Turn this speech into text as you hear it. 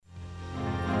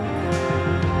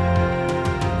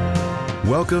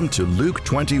Welcome to Luke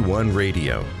 21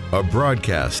 Radio, a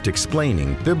broadcast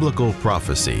explaining biblical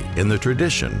prophecy in the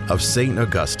tradition of St.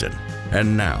 Augustine.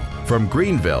 And now, from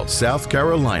Greenville, South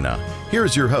Carolina,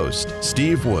 here's your host,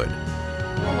 Steve Wood.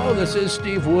 Hello, this is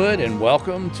Steve Wood, and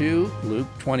welcome to Luke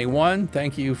 21.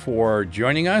 Thank you for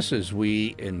joining us as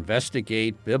we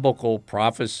investigate biblical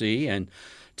prophecy. And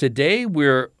today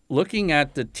we're looking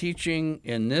at the teaching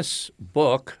in this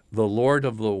book, The Lord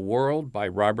of the World by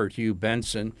Robert Hugh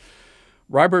Benson.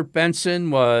 Robert Benson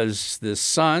was the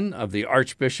son of the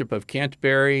Archbishop of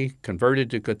Canterbury, converted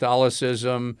to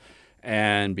Catholicism,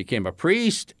 and became a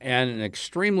priest and an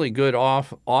extremely good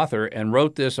author, and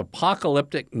wrote this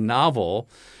apocalyptic novel.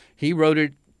 He wrote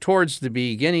it towards the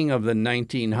beginning of the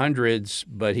 1900s,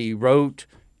 but he wrote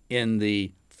in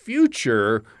the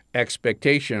future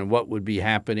expectation of what would be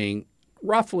happening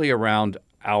roughly around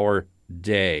our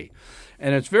day.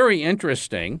 And it's very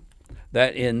interesting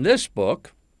that in this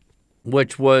book,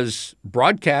 which was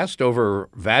broadcast over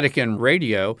Vatican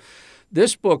radio,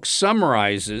 this book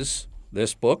summarizes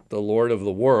this book, The Lord of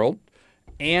the World,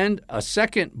 and a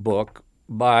second book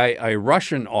by a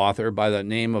Russian author by the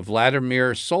name of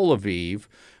Vladimir Soloviev,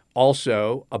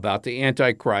 also about the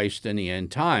Antichrist and the end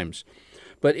times.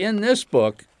 But in this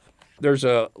book, there's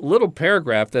a little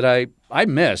paragraph that I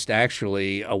missed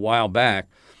actually a while back.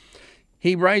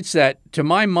 He writes that, to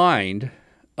my mind,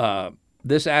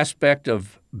 this aspect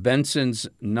of Benson's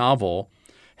novel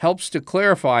helps to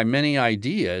clarify many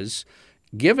ideas,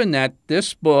 given that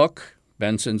this book,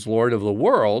 Benson's Lord of the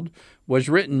World, was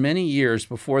written many years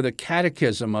before the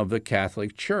Catechism of the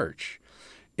Catholic Church.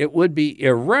 It would be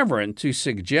irreverent to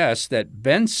suggest that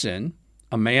Benson,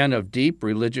 a man of deep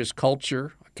religious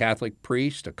culture, a Catholic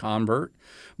priest, a convert,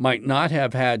 might not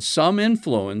have had some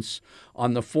influence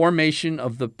on the formation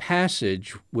of the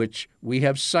passage which we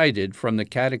have cited from the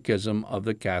Catechism of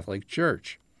the Catholic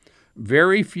Church.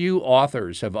 Very few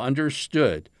authors have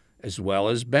understood, as well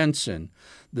as Benson,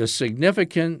 the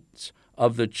significance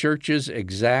of the Church's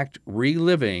exact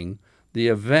reliving the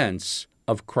events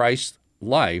of Christ's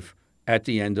life at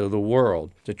the end of the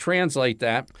world. To translate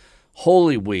that,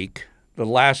 Holy Week, the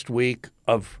last week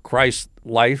of Christ's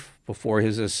life before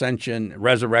his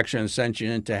resurrection, ascension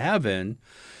into heaven,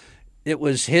 it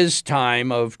was his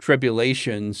time of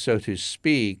tribulation, so to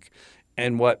speak.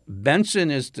 And what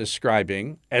Benson is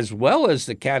describing, as well as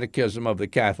the Catechism of the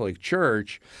Catholic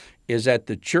Church, is that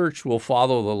the Church will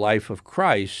follow the life of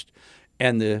Christ,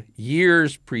 and the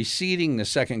years preceding the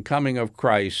second coming of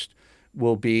Christ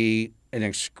will be an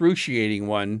excruciating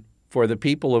one for the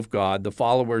people of God, the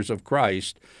followers of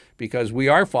Christ, because we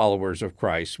are followers of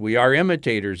Christ. We are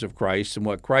imitators of Christ, and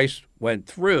what Christ went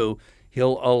through,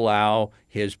 he'll allow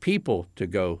his people to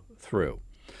go through.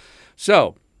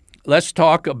 So let's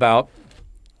talk about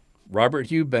Robert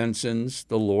Hugh Benson's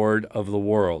The Lord of the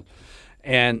World.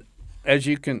 And as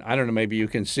you can, I don't know, maybe you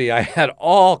can see, I had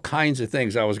all kinds of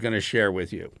things I was going to share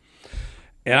with you.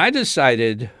 And I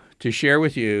decided to share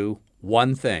with you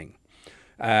one thing.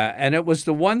 And it was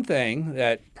the one thing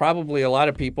that probably a lot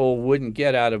of people wouldn't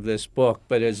get out of this book,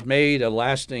 but has made a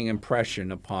lasting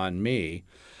impression upon me.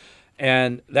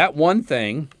 And that one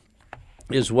thing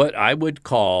is what I would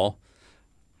call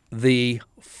the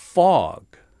fog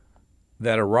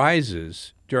that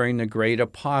arises during the great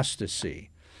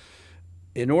apostasy.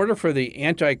 In order for the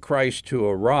Antichrist to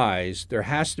arise, there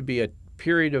has to be a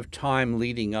period of time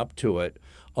leading up to it,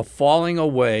 a falling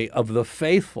away of the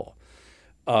faithful,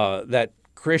 that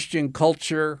Christian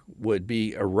culture would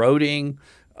be eroding.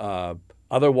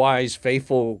 Otherwise,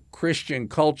 faithful Christian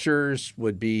cultures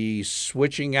would be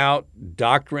switching out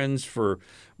doctrines for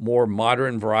more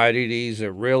modern varieties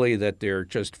that they're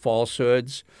just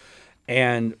falsehoods.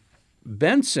 And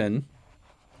Benson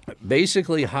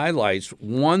basically highlights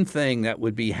one thing that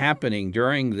would be happening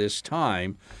during this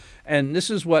time, and this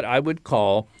is what I would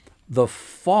call the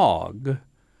fog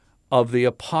of the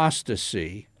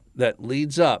apostasy that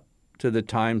leads up to the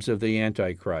times of the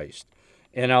Antichrist.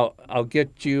 And I'll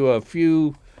get you a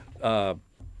few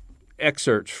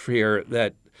excerpts here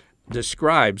that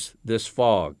describes this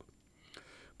fog.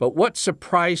 But what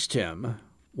surprised him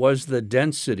was the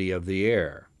density of the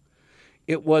air.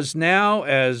 It was now,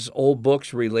 as old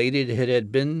books related, it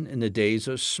had been in the days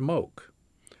of smoke.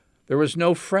 There was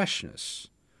no freshness,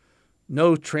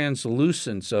 no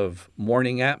translucence of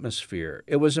morning atmosphere.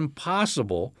 It was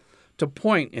impossible to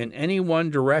point in any one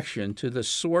direction to the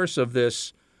source of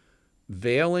this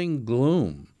veiling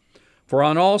gloom, for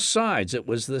on all sides it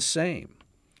was the same.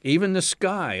 Even the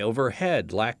sky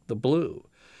overhead lacked the blue.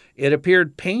 It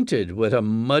appeared painted with a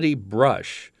muddy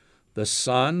brush. The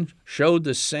sun showed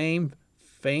the same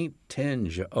faint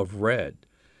tinge of red.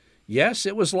 Yes,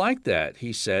 it was like that,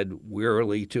 he said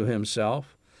wearily to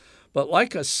himself. But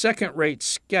like a second-rate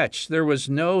sketch, there was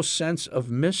no sense of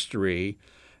mystery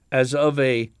as of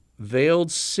a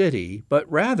veiled city, but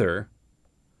rather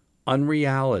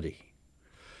unreality.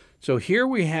 So here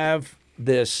we have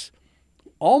this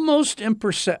almost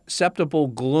imperceptible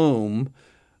gloom,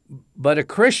 but a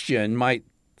Christian might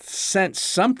sense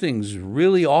something's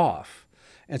really off.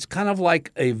 It's kind of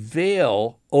like a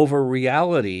veil over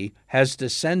reality has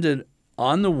descended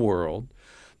on the world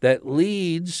that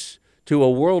leads to a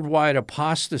worldwide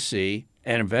apostasy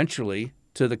and eventually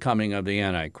to the coming of the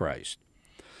Antichrist.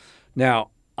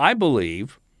 Now, I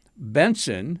believe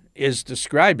Benson is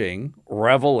describing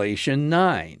Revelation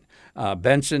 9.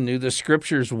 Benson knew the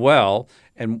scriptures well,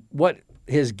 and what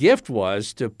his gift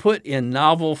was to put in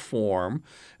novel form,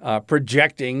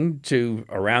 projecting to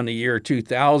around the year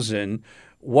 2000,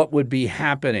 what would be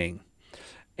happening.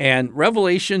 And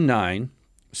Revelation 9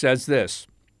 says this: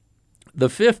 "The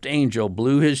fifth angel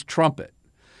blew his trumpet,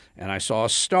 and I saw a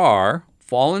star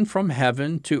fallen from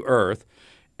heaven to earth,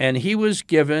 and he was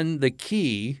given the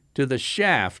key to the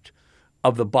shaft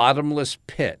of the bottomless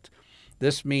pit."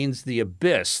 This means the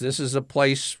abyss. This is a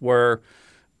place where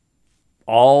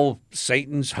all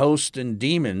Satan's hosts and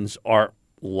demons are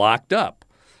locked up.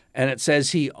 And it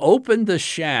says he opened the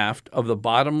shaft of the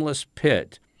bottomless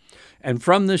pit, and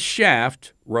from the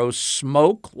shaft rose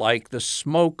smoke like the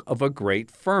smoke of a great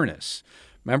furnace.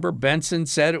 Remember, Benson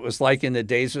said it was like in the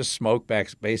days of smoke,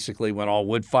 basically when all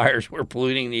wood fires were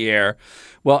polluting the air.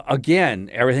 Well, again,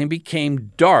 everything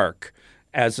became dark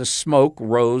as a smoke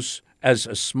rose, as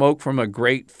a smoke from a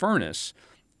great furnace,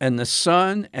 and the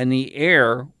sun and the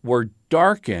air were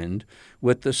darkened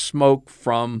with the smoke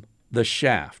from the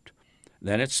shaft.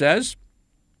 Then it says,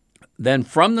 "Then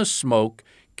from the smoke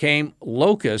came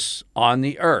locusts on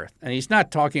the earth." And he's not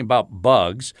talking about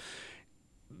bugs.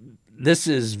 This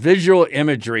is visual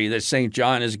imagery that St.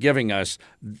 John is giving us.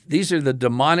 These are the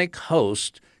demonic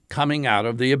hosts coming out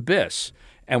of the abyss,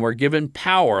 and we're given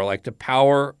power, like the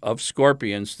power of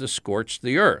scorpions, to scorch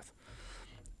the earth.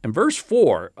 And verse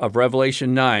 4 of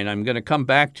Revelation 9, I'm going to come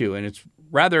back to, and it's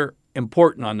rather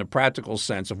important on the practical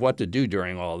sense of what to do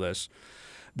during all this.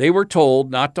 "They were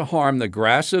told not to harm the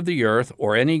grass of the earth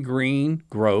or any green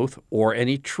growth or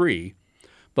any tree,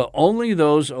 but only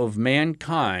those of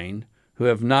mankind who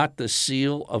have not the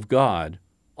seal of God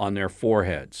on their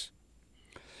foreheads."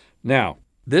 Now,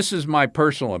 this is my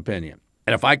personal opinion.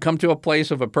 And if I come to a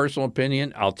place of a personal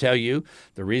opinion, I'll tell you.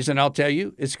 The reason I'll tell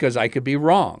you is because I could be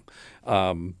wrong.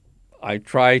 I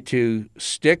try to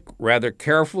stick rather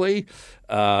carefully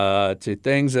to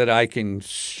things that I can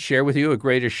share with you with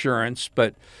great assurance.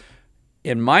 But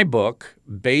in my book,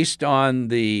 based on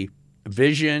the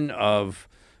vision of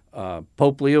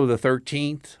Pope Leo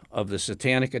XIII, of the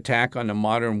satanic attack on the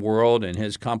modern world and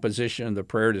his composition of the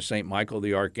prayer to St. Michael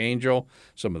the Archangel,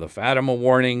 some of the Fatima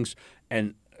warnings,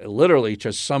 and literally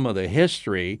just some of the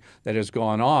history that has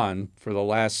gone on for the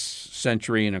last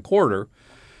century and a quarter,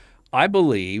 I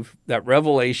believe that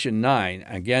Revelation 9,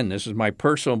 again, this is my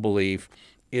personal belief,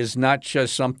 is not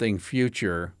just something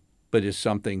future, but is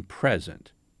something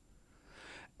present.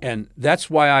 And that's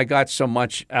why I got so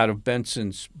much out of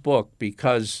Benson's book,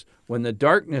 because when the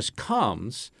darkness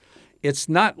comes, it's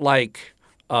not like,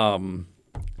 a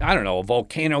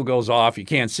volcano goes off, you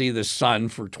can't see the sun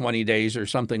for 20 days or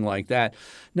something like that.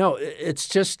 No,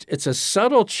 it's a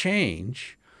subtle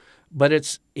change,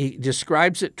 but he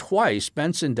describes it twice,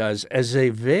 Benson does, as a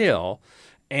veil,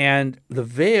 and the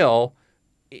veil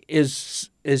is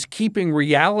keeping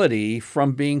reality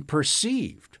from being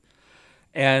perceived.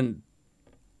 And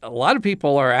a lot of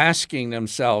people are asking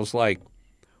themselves, like,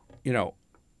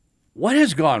 what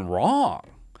has gone wrong?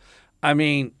 I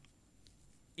mean,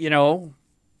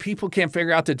 people can't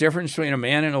figure out the difference between a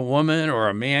man and a woman, or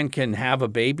a man can have a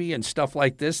baby and stuff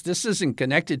like this. This isn't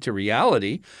connected to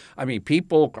reality. I mean,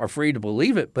 people are free to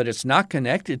believe it, but it's not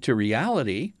connected to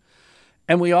reality.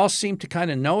 And we all seem to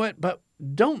kind of know it, but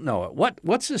don't know it.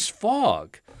 What's this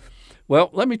fog?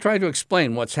 Well, let me try to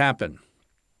explain what's happened.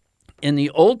 In the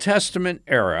Old Testament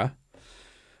era,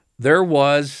 there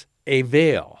was a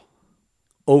veil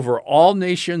over all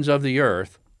nations of the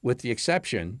earth, with the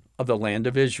exception of the land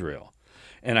of Israel.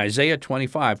 And Isaiah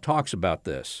 25 talks about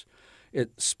this.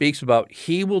 It speaks about,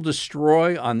 "He will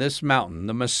destroy on this mountain,"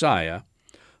 the Messiah,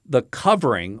 "the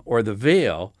covering," or the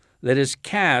veil, "that is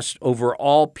cast over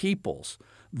all peoples,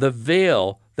 the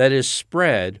veil that is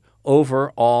spread over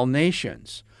all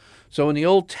nations." So in the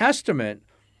Old Testament,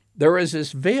 there was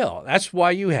this veil. That's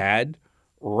why you had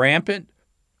rampant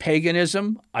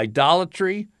paganism,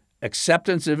 idolatry,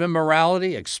 acceptance of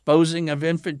immorality, exposing of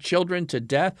infant children to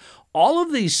death. All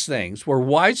of these things were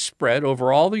widespread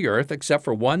over all the earth except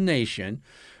for one nation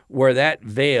where that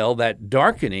veil, that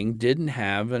darkening, didn't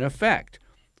have an effect.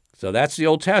 So that's the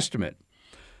Old Testament.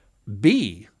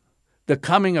 B, the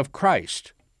coming of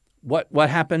Christ. What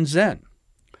happens then?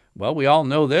 Well, we all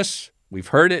know this. We've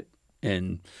heard it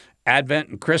in Advent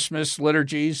and Christmas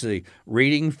liturgies, the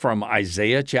reading from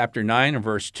Isaiah chapter 9 and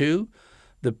verse 2.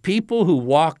 The people who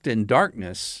walked in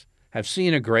darkness have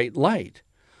seen a great light.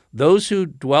 Those who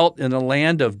dwelt in a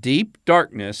land of deep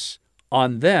darkness,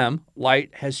 on them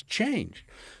light has changed.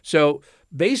 So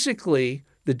basically,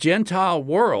 the Gentile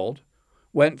world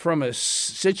went from a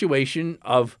situation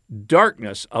of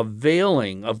darkness, of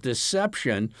veiling, of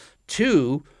deception,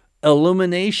 to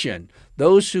illumination.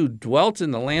 Those who dwelt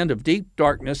in the land of deep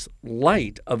darkness,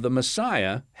 light of the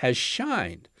Messiah has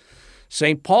shined.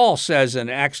 St. Paul says in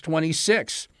Acts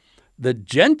 26, the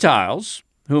Gentiles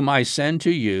whom I send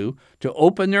to you to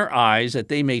open their eyes that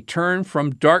they may turn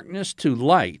from darkness to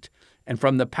light and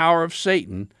from the power of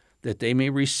Satan that they may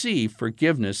receive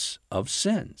forgiveness of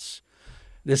sins.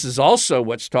 This is also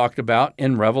what's talked about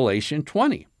in Revelation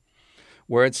 20,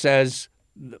 where it says,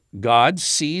 God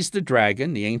seized the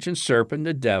dragon, the ancient serpent,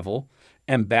 the devil,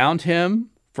 and bound him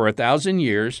for 1,000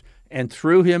 years and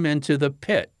threw him into the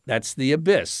pit. That's the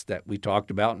abyss that we talked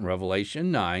about in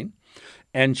Revelation 9,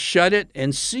 and shut it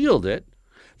and sealed it,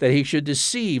 that he should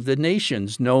deceive the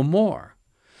nations no more.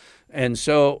 And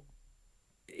so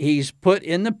he's put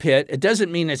in the pit. It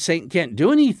doesn't mean that Satan can't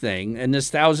do anything, and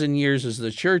this 1,000 years is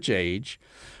the church age,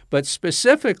 but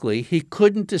specifically, he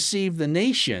couldn't deceive the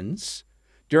nations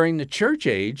during the church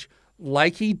age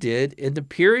like he did in the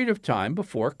period of time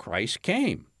before Christ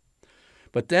came.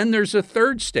 But then there's a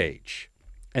third stage,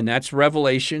 and that's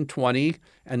Revelation 20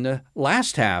 and the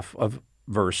last half of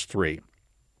verse 3.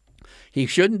 He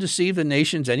shouldn't deceive the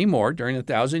nations anymore during the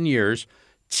 1,000 years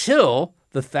till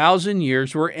the 1,000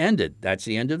 years were ended. That's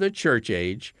the end of the church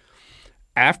age.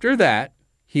 After that,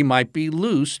 he might be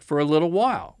loosed for a little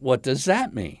while. What does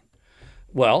that mean?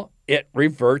 Well, it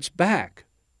reverts back.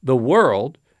 The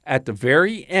world at the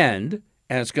very end,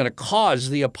 and it's going to cause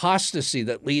the apostasy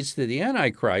that leads to the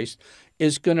Antichrist,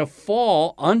 is going to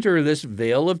fall under this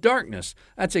veil of darkness.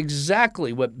 That's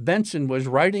exactly what Benson was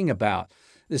writing about,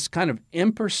 this kind of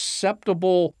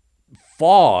imperceptible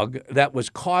fog that was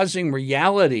causing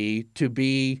reality to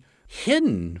be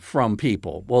hidden from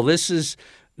people. Well, this is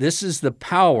the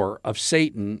power of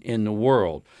Satan in the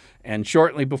world. And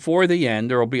shortly before the end,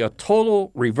 there will be a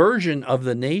total reversion of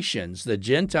the nations, the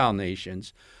Gentile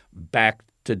nations, back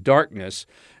to darkness,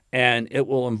 and it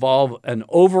will involve an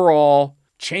overall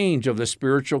change of the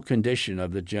spiritual condition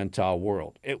of the Gentile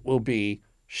world. It will be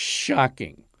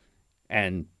shocking.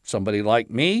 And somebody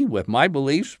like me, with my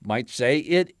beliefs, might say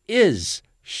it is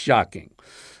shocking.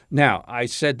 Now, I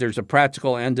said there's a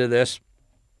practical end to this.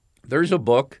 There's a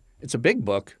book. It's a big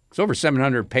book. It's over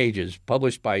 700 pages,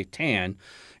 published by Tan,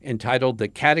 entitled The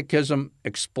Catechism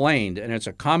Explained, and it's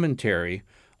a commentary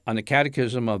on the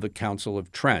Catechism of the Council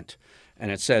of Trent.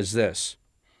 And it says this: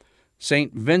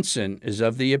 St. Vincent is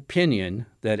of the opinion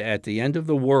that at the end of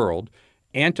the world,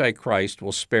 Antichrist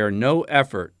will spare no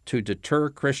effort to deter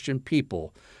Christian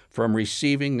people from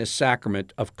receiving the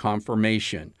sacrament of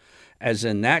confirmation, as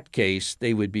in that case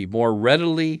they would be more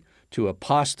readily to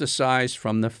apostatize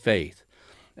from the faith.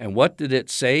 And what did it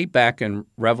say back in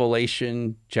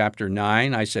Revelation chapter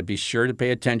 9? I said, be sure to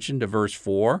pay attention to verse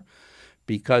 4,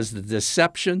 because the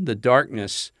deception, the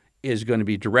darkness, is going to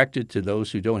be directed to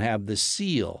those who don't have the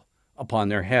seal upon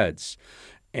their heads.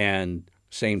 And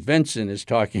St. Vincent is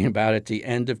talking about at the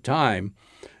end of time.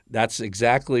 That's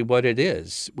exactly what it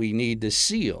is. We need the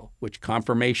seal, which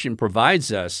confirmation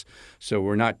provides us, so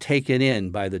we're not taken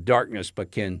in by the darkness,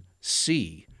 but can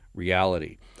see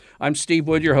reality. I'm Steve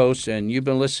Wood, your host, and you've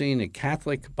been listening to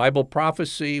Catholic Bible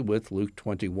Prophecy with Luke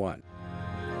 21.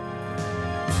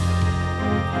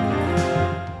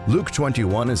 Luke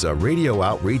 21 is a radio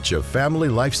outreach of Family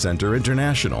Life Center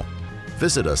International.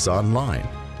 Visit us online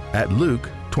at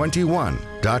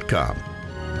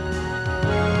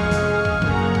luke21.com.